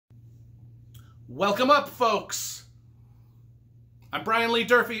Welcome up, folks! I'm Brian Lee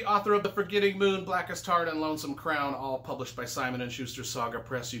Durfee, author of The Forgetting Moon, Blackest Heart, and Lonesome Crown, all published by Simon & Schuster Saga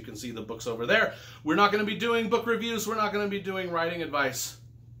Press. You can see the books over there. We're not going to be doing book reviews. We're not going to be doing writing advice.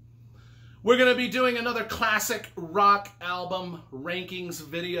 We're going to be doing another classic rock album rankings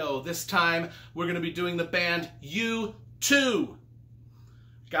video. This time, we're going to be doing the band U2.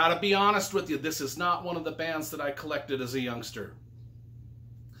 Gotta be honest with you, this is not one of the bands that I collected as a youngster.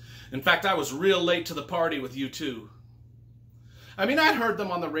 In fact, I was real late to the party with U2. I mean, I'd heard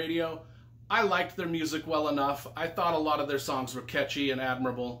them on the radio. I liked their music well enough. I thought a lot of their songs were catchy and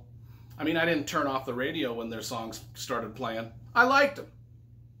admirable. I mean, I didn't turn off the radio when their songs started playing. I liked them.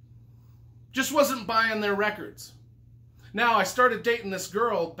 Just wasn't buying their records. Now, I started dating this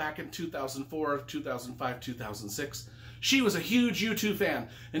girl back in 2004, 2005, 2006. She was a huge U2 fan,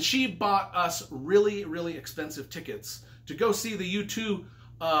 and she bought us really, really expensive tickets to go see the U2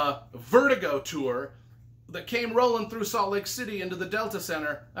 Vertigo tour that came rolling through Salt Lake City into the Delta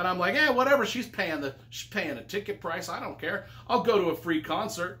Center. And I'm like, whatever, she's paying a ticket price. I don't care. I'll go to a free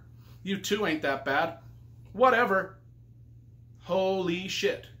concert. U2 ain't that bad. Whatever. Holy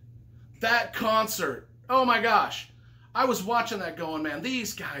shit. That concert. Oh my gosh. I was watching that going, man,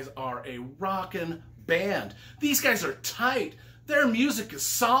 these guys are a rockin' band. These guys are tight. Their music is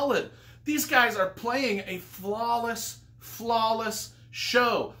solid. These guys are playing a flawless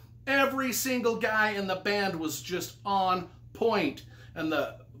show. Every single guy in the band was just on point, and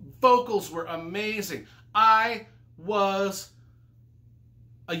the vocals were amazing. I was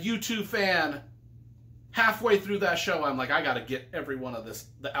a U2 fan. Halfway through that show, I'm like, I gotta get every one of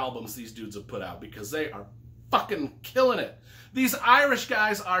the albums these dudes have put out, because they are fucking killing it. These Irish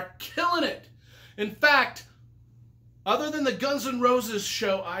guys are killing it. In fact, other than the Guns N' Roses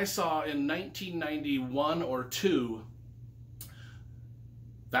show I saw in 1991 or 2,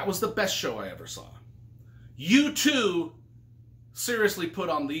 that was the best show I ever saw. U2 seriously put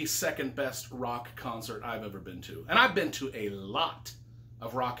on the second best rock concert I've ever been to. And I've been to a lot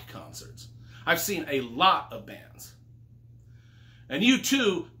of rock concerts. I've seen a lot of bands. And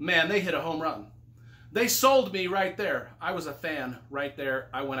U2, man, they hit a home run. They sold me right there. I was a fan right there.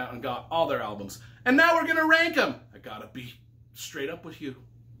 I went out and got all their albums. And now we're going to rank them. I gotta be straight up with you.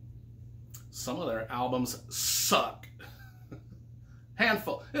 Some of their albums suck.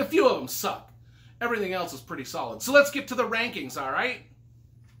 Handful. A few of them suck. Everything else is pretty solid. So let's get to the rankings, all right?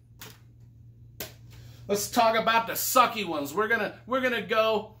 Let's talk about the sucky ones. We're gonna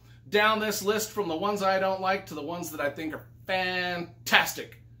go down this list from the ones I don't like to the ones that I think are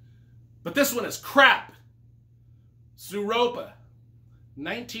fantastic. But this one is crap. Zooropa,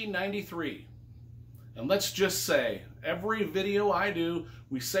 1993. And let's just say, every video I do,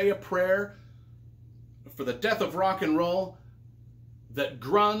 we say a prayer for the death of rock and roll that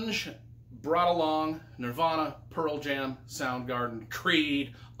grunge brought along. Nirvana, Pearl Jam, Soundgarden,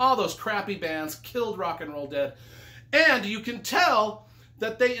 Creed, all those crappy bands killed rock and roll dead. And you can tell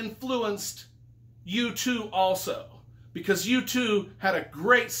that they influenced U2 also, because U2 had a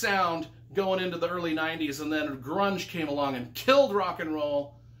great sound going into the early 90s, and then grunge came along and killed rock and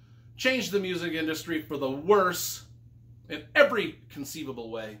roll, changed the music industry for the worse in every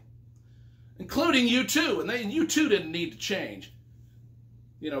conceivable way, including U2. And U2 didn't need to change.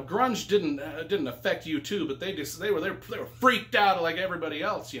 You know, grunge didn't affect U2, but they were freaked out like everybody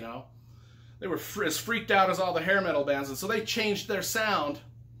else. You know, they were as freaked out as all the hair metal bands, and so they changed their sound,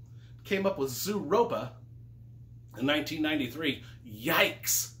 came up with Zooropa in 1993.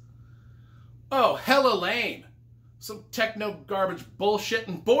 Yikes! Oh, hella lame. Some techno garbage bullshit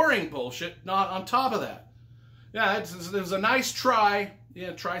and boring bullshit not on top of that. Yeah, it was a nice try.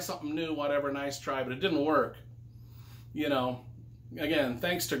 Yeah, try something new, whatever, nice try, but it didn't work. You know, again,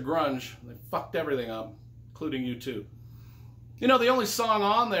 thanks to grunge, they fucked everything up, including U2. You know, the only song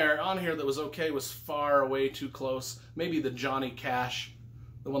on here that was okay was Far Away Too Close. Maybe the Johnny Cash,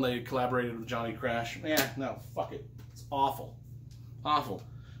 the one they collaborated with Johnny Crash. No, fuck it. It's awful. Awful.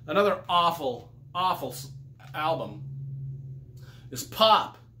 Another awful album is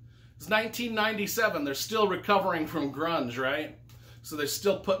Pop. It's 1997. They're still recovering from grunge, right? So they're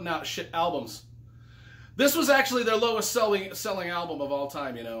still putting out shit albums. This was actually their lowest selling album of all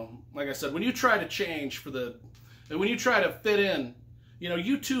time, you know. Like I said, when you try to change and when you try to fit in, you know,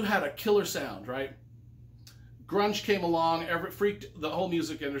 U2 had a killer sound, right? Grunge came along, freaked the whole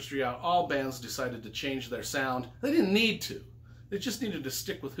music industry out. All bands decided to change their sound. They didn't need to. They just needed to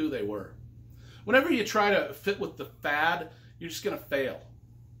stick with who they were. Whenever you try to fit with the fad, you're just going to fail.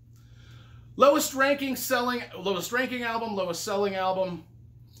 Lowest ranking album, lowest selling album,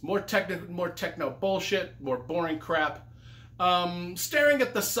 more techno bullshit, more boring crap. Staring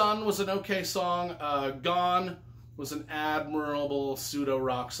at the Sun was an okay song. Gone was an admirable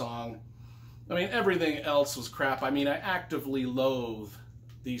pseudo-rock song. I mean, everything else was crap. I mean, I actively loathe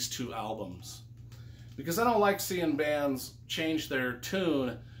these two albums because I don't like seeing bands change their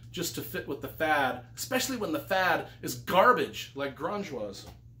tune just to fit with the fad, especially when the fad is garbage like grunge was.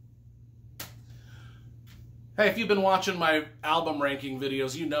 Hey, if you've been watching my album ranking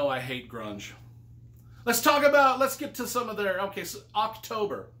videos, you know I hate grunge. Let's get to some of their, okay, so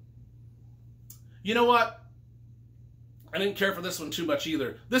October. You know what? I didn't care for this one too much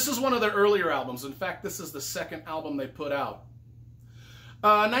either. This is one of their earlier albums. In fact, this is the second album they put out.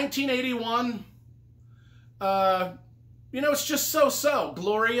 1981. You know, it's just so-so.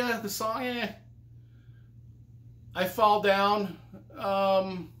 Gloria, the song, I Fall Down.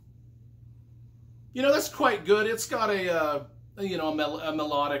 You know, that's quite good. It's got a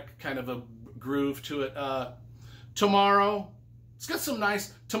melodic kind of a groove to it. Tomorrow. It's got some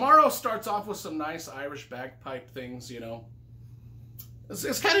nice... Tomorrow starts off with some nice Irish bagpipe things, you know.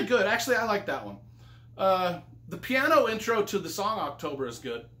 It's kind of good. Actually, I like that one. The piano intro to the song October is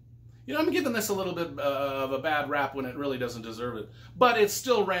good. You know, I'm giving this a little bit of a bad rap when it really doesn't deserve it. But it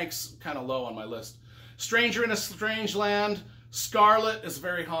still ranks kind of low on my list. Stranger in a Strange Land. Scarlet is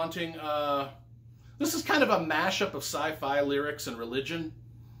very haunting. This is kind of a mashup of sci-fi lyrics and religion.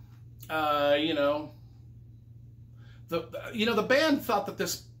 You know... The band thought that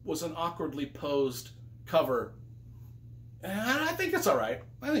this was an awkwardly posed cover. And I think it's all right.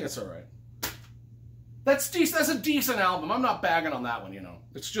 I think it's all right. That's decent. That's a decent album. I'm not bagging on that one, you know.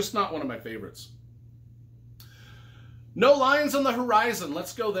 It's just not one of my favorites. No Lines on the Horizon.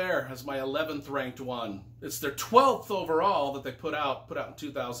 Let's go there as my 11th ranked one. It's their 12th overall that they put out in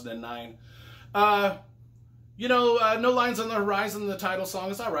 2009. You know, No Lines on the Horizon, the title song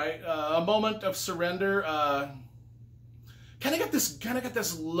is all right. A Moment of Surrender. Kind of got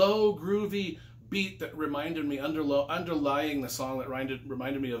this low groovy beat that reminded me underlying the song that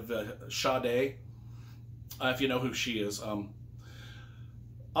reminded me of Sade, if you know who she is.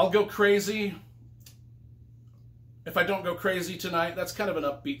 I'll Go Crazy. If I Don't Go Crazy Tonight, that's kind of an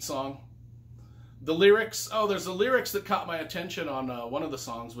upbeat song. The lyrics, there's the lyrics that caught my attention on one of the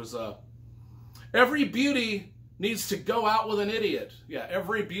songs was every beauty needs to go out with an idiot. Yeah,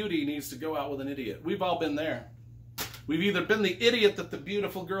 every beauty needs to go out with an idiot. We've all been there. We've either been the idiot that the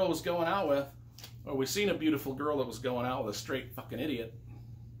beautiful girl was going out with, or we've seen a beautiful girl that was going out with a straight fucking idiot.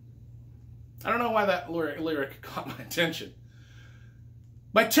 I don't know why that lyric caught my attention.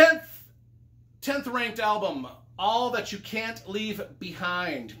 My 10th ranked album, All That You Can't Leave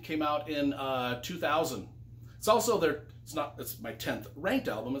Behind, came out in 2000. It's my 10th ranked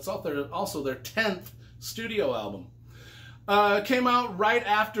album. It's also their 10th studio album. Came out right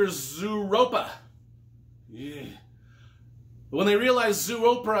after Zooropa. Yeah. When they realized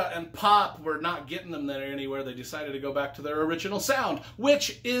Zoopra and pop were not getting them there anywhere, they decided to go back to their original sound,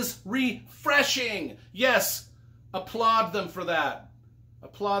 which is refreshing. Yes, applaud them for that.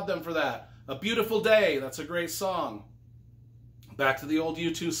 Applaud them for that. A Beautiful Day, that's a great song. Back to the old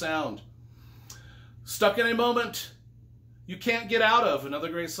U2 sound. Stuck in a Moment You Can't Get Out Of, another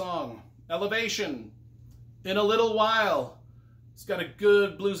great song. Elevation, In a Little While. It's got a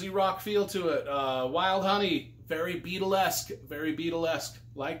good bluesy rock feel to it. Wild Honey, very Beatlesque,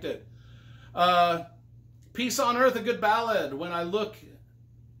 liked it. Peace on Earth, a good ballad. When I Look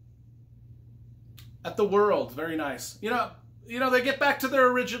at the World, very nice. You know, they get back to their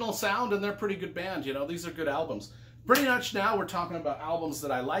original sound and they're a pretty good band, you know. These are good albums. Pretty much now we're talking about albums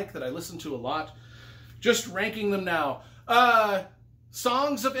that I like, that I listen to a lot. Just ranking them now.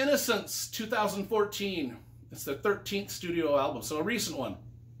 Songs of Innocence, 2014. It's their 13th studio album, so a recent one.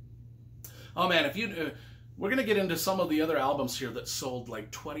 Oh man, we're going to get into some of the other albums here that sold like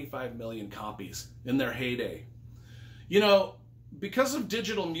 25 million copies in their heyday. You know, because of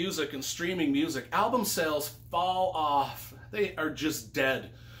digital music and streaming music, album sales fall off. They are just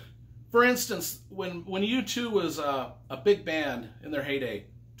dead. For instance, when U2 was a big band in their heyday,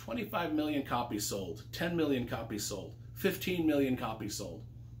 25 million copies sold, 10 million copies sold, 15 million copies sold.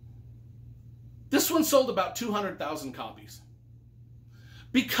 This one sold about 200,000 copies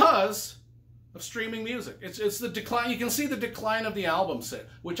because of streaming music. It's the decline. You can see the decline of the album set,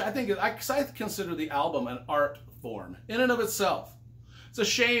 which I think I consider the album an art form in and of itself. It's a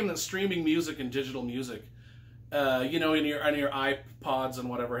shame that streaming music and digital music, you know, on your iPods and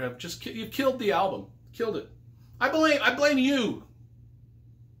whatever, you've killed the album, killed it. I blame you,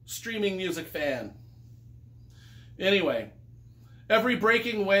 streaming music fan. Anyway. Every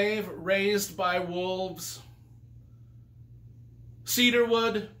Breaking Wave, Raised by Wolves,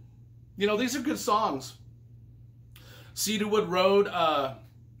 Cedarwood. You know, these are good songs. Cedarwood Road,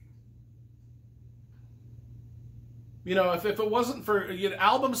 you know, if it wasn't for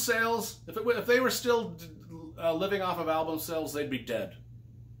album sales, if they were still living off of album sales, they'd be dead.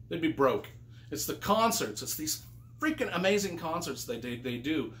 They'd be broke. It's the concerts. It's these freaking amazing concerts they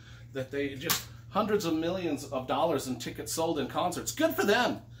do, that they just hundreds of millions of dollars in tickets sold in concerts. Good for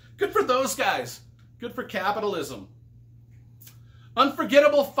them. Good for those guys. Good for capitalism.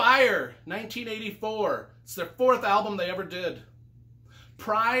 Unforgettable Fire, 1984. It's their 4th album they ever did.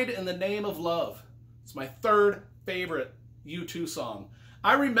 Pride in the Name of Love. It's my 3rd favorite U2 song.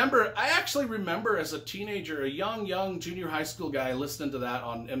 I actually remember as a teenager, a young junior high school guy listening to that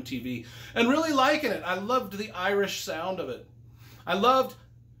on MTV and really liking it. I loved the Irish sound of it. I loved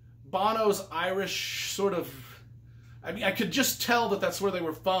Bono's Irish sort of, I mean, I could just tell that that's where they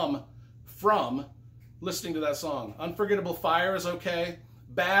were from listening to that song. Unforgettable Fire is okay.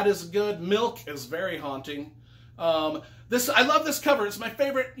 Bad is good. Milk is very haunting. I love this cover. It's my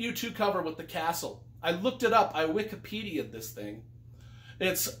favorite U2 cover with the castle. I looked it up. I Wikipedia'd this thing.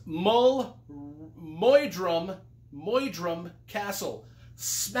 It's Moydrum Castle,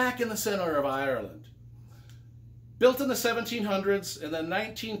 smack in the center of Ireland. Built in the 1700s, and then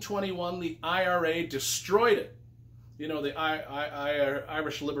 1921, the IRA destroyed it. You know, the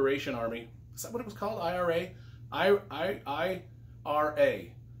Irish Liberation Army. Is that what it was called? IRA? IRA.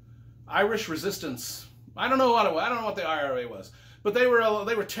 Irish Resistance. I don't know what the IRA was, but they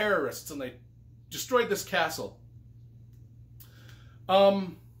were terrorists, and they destroyed this castle.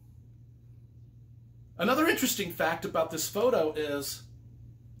 Another interesting fact about this photo is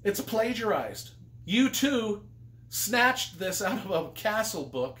it's plagiarized. U2 snatched this out of a castle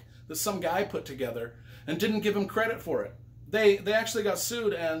book that some guy put together and didn't give him credit for it. They actually got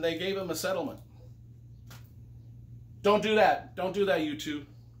sued and they gave him a settlement. Don't do that. Don't do that, U2.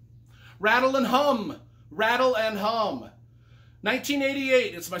 Rattle and Hum. Rattle and Hum.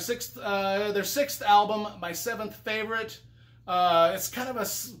 1988. It's my their 6th album, my 7th favorite. It's kind of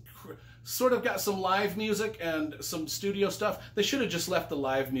sort of got some live music and some studio stuff. They should have just left the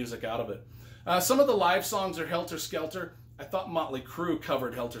live music out of it. Some of the live songs are Helter Skelter. I thought Motley Crue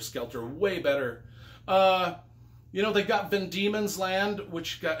covered Helter Skelter way better. You know, they got Van Diemen's Land,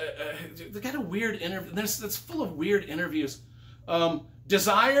 which they got a weird interview. It's full of weird interviews.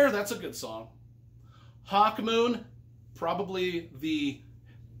 Desire, that's a good song. Hawk Moon, probably the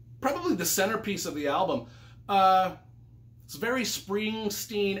centerpiece of the album. It's very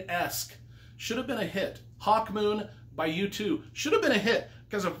Springsteen-esque. Should have been a hit. Hawk Moon by U2 should have been a hit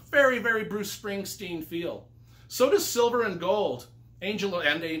because of very, very Bruce Springsteen feel. So does Silver and Gold, Angel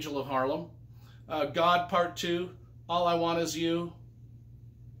of Harlem. God Part 2, All I Want Is You.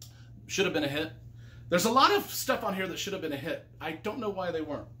 Should have been a hit. There's a lot of stuff on here that should have been a hit. I don't know why they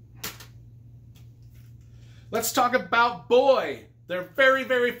weren't. Let's talk about Boy, their very,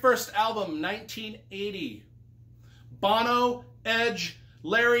 very first album, 1980. Bono, Edge,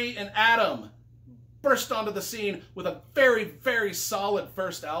 Larry, and Adam burst onto the scene with a very, very solid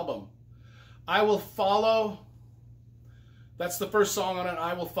first album. I Will Follow. That's the first song on it,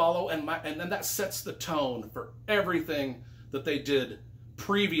 I Will Follow, and then that sets the tone for everything that they did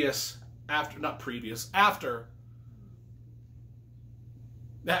after.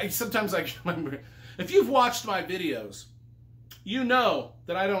 Sometimes I remember, if you've watched my videos, you know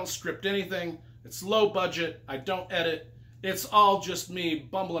that I don't script anything. It's low budget. I don't edit. It's all just me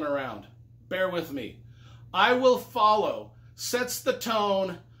bumbling around. Bear with me. I Will Follow sets the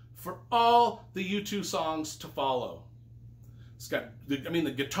tone for all the U2 songs to follow. It's got, the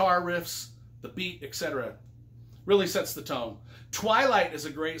guitar riffs, the beat, etc. Really sets the tone. Twilight is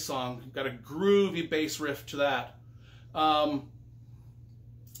a great song. Got a groovy bass riff to that.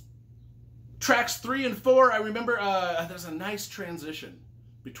 Tracks 3 and 4, I remember there's a nice transition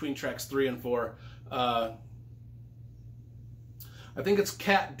between tracks 3 and 4. I think it's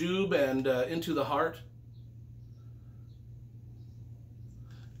Cat Doob and Into the Heart.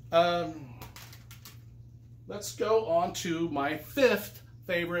 Let's go on to my 5th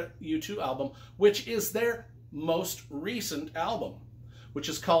favorite U2 album, which is their most recent album, which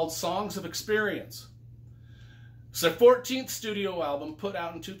is called Songs of Experience. It's their 14th studio album, put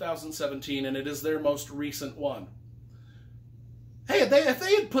out in 2017, and it is their most recent one. Hey, if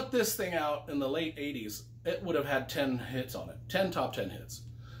they had put this thing out in the late 80s, it would have had 10 hits on it. 10 top 10 hits.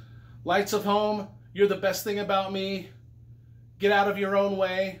 Lights of Home, You're the Best Thing About Me, Get Out of Your Own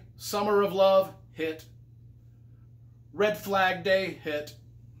Way, Summer of Love, hit. Red Flag Day, hit.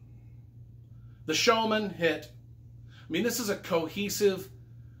 The Showman, hit. I mean, this is a cohesive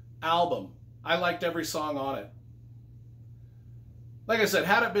album. I liked every song on it. Like I said,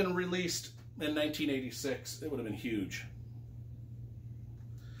 had it been released in 1986. It would have been huge.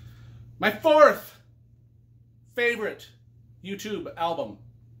 My fourth favorite YouTube album,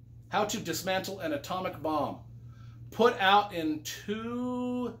 How to Dismantle an Atomic Bomb, put out in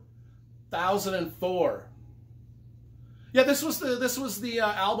 2004. Yeah, this was the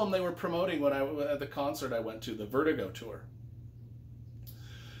album they were promoting when at the concert I went to, the Vertigo tour.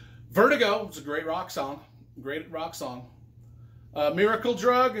 Vertigo was a great rock song. Great rock song. Miracle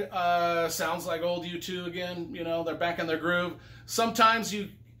Drug sounds like old U2 again. You know, they're back in their groove. Sometimes You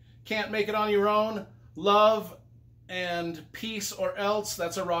Can't Make It on Your Own. Love and Peace or Else.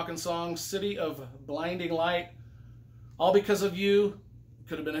 That's a rockin' song. City of Blinding Light. All Because of You.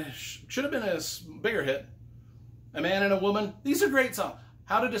 Should have been a bigger hit. A Man and a Woman. These are great songs.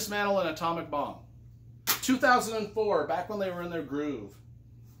 How to Dismantle an Atomic Bomb. 2004, back when they were in their groove.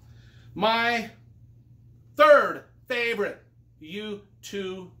 My third favorite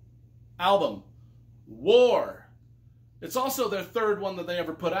U2 album, War. It's also their third one that they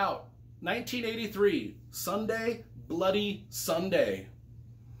ever put out. 1983, Sunday, Bloody Sunday.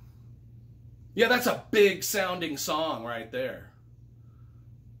 Yeah, that's a big sounding song right there.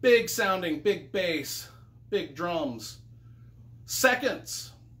 Big sounding, big bass, big drums.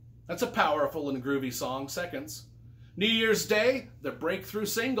 Seconds. That's a powerful and groovy song, Seconds. New Year's Day, the breakthrough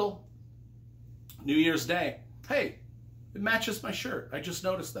single. New Year's Day. Hey, it matches my shirt. I just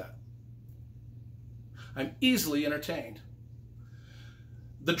noticed that. I'm easily entertained.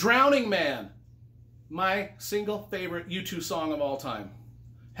 The Drowning Man, my single favorite U2 song of all time.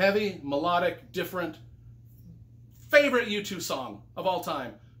 Heavy, melodic, different. Favorite U2 song of all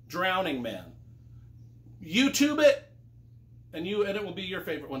time. Drowning Man. YouTube it, and it will be your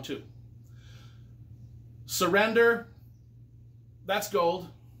favorite one too. Surrender. That's gold.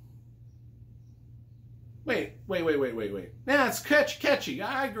 Wait. Nah, it's catchy.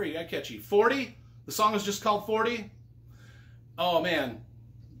 I agree, catchy. 40. The song is just called 40. Oh, man.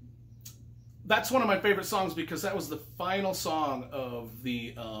 That's one of my favorite songs because that was the final song of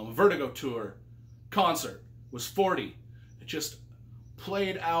the Vertigo tour concert, was 40. It just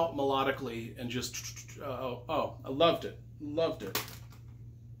played out melodically and just, I loved it. Loved it.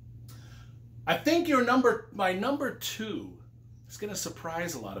 I think my number two is going to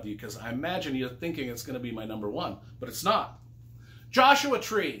surprise a lot of you because I imagine you're thinking it's going to be my number one, but it's not. Joshua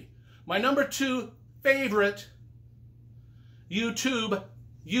Tree, my number two favorite U2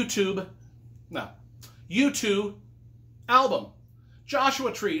 album.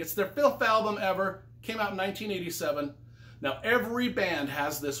 Joshua Tree, it's their fifth album ever, came out in 1987. Now every band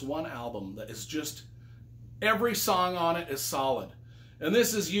has this one album that is just, every song on it is solid. And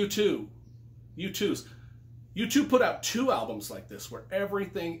this is U2. U2 put out two albums like this where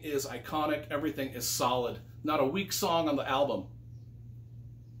everything is iconic, everything is solid. Not a weak song on the album.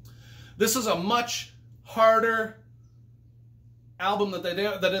 This is a much harder album that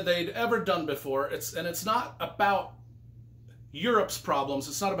they'd ever done before. It's not about Europe's problems.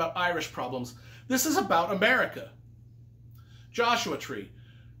 It's not about Irish problems. This is about America. Joshua Tree,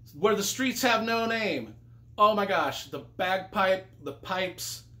 Where the Streets Have No Name. Oh my gosh, the bagpipe, the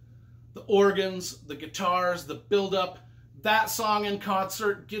pipes, the organs, the guitars, the build-up. That song in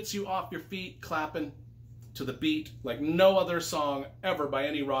concert gets you off your feet clapping to the beat like no other song ever by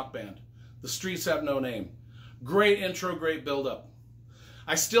any rock band. The Streets Have No Name. Great intro, great build-up.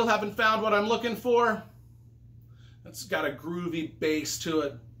 I still haven't found what I'm looking for. It's got a groovy bass to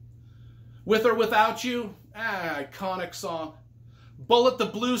it. With or Without You, iconic song. Bullet the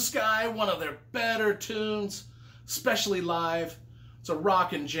Blue Sky, one of their better tunes, especially live. It's a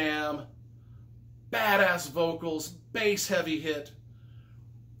rockin' jam. Badass vocals, bass heavy hit.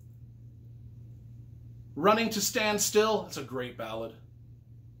 Running to Stand Still, it's a great ballad.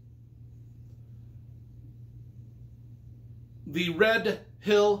 The Red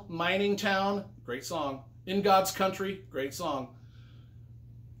Hill Mining Town, great song. In God's Country, great song.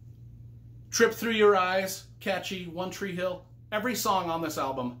 Trip Through Your Eyes, catchy. One Tree Hill. Every song on this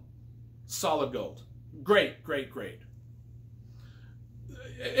album, solid gold. Great, great, great.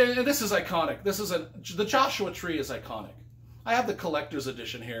 And this is iconic. The Joshua Tree is iconic. I have the collector's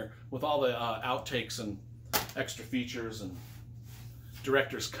edition here with all the outtakes and extra features and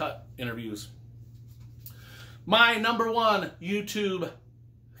director's cut interviews. My number one YouTube.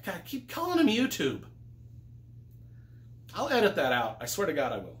 God, I keep calling him YouTube. I'll edit that out. I swear to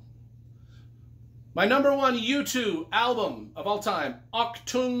God I will. My number one U2 album of all time,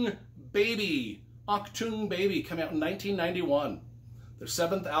 Achtung Baby. Achtung Baby came out in 1991. Their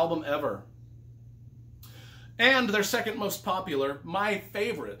seventh album ever. And their second most popular, my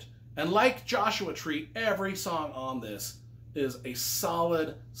favorite. And like Joshua Tree, every song on this is a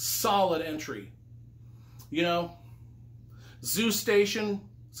solid, solid entry. You know, Zoo Station,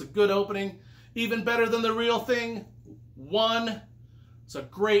 it's a good opening. Even better than The Real Thing, One. It's a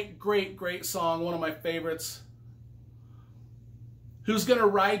great, great, great song, one of my favorites. Who's Gonna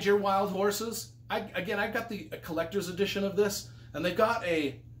Ride Your Wild Horses? I've got the collector's edition of this, and they got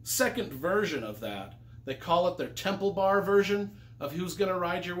a second version of that. They call it their Temple Bar version of Who's Gonna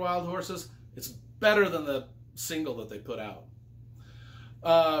Ride Your Wild Horses. It's better than the single that they put out.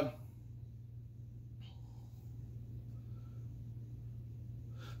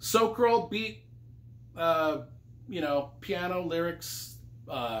 So Curl beat, you know, piano, lyrics,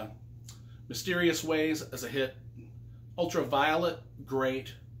 Mysterious Ways as a hit. Ultraviolet,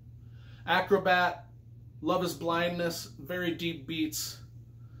 great. Acrobat, Love is Blindness, very deep beats.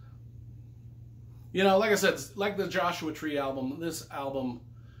 You know, like I said, like the Joshua Tree album, this album,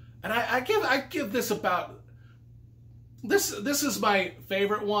 and I give this about, this is my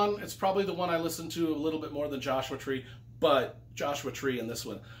favorite one. It's probably the one I listen to a little bit more than Joshua Tree, but Joshua Tree and this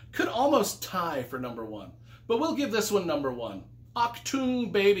one could almost tie for #1. But we'll give this one #1.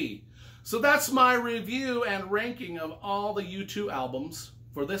 Achtung Baby. So that's my review and ranking of all the U2 albums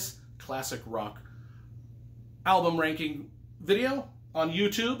for this classic rock album ranking video on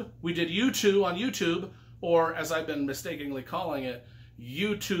YouTube. We did U2 on YouTube, or as I've been mistakenly calling it,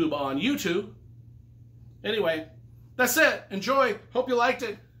 YouTube on YouTube. Anyway, that's it. Enjoy. Hope you liked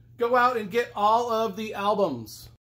it. Go out and get all of the albums.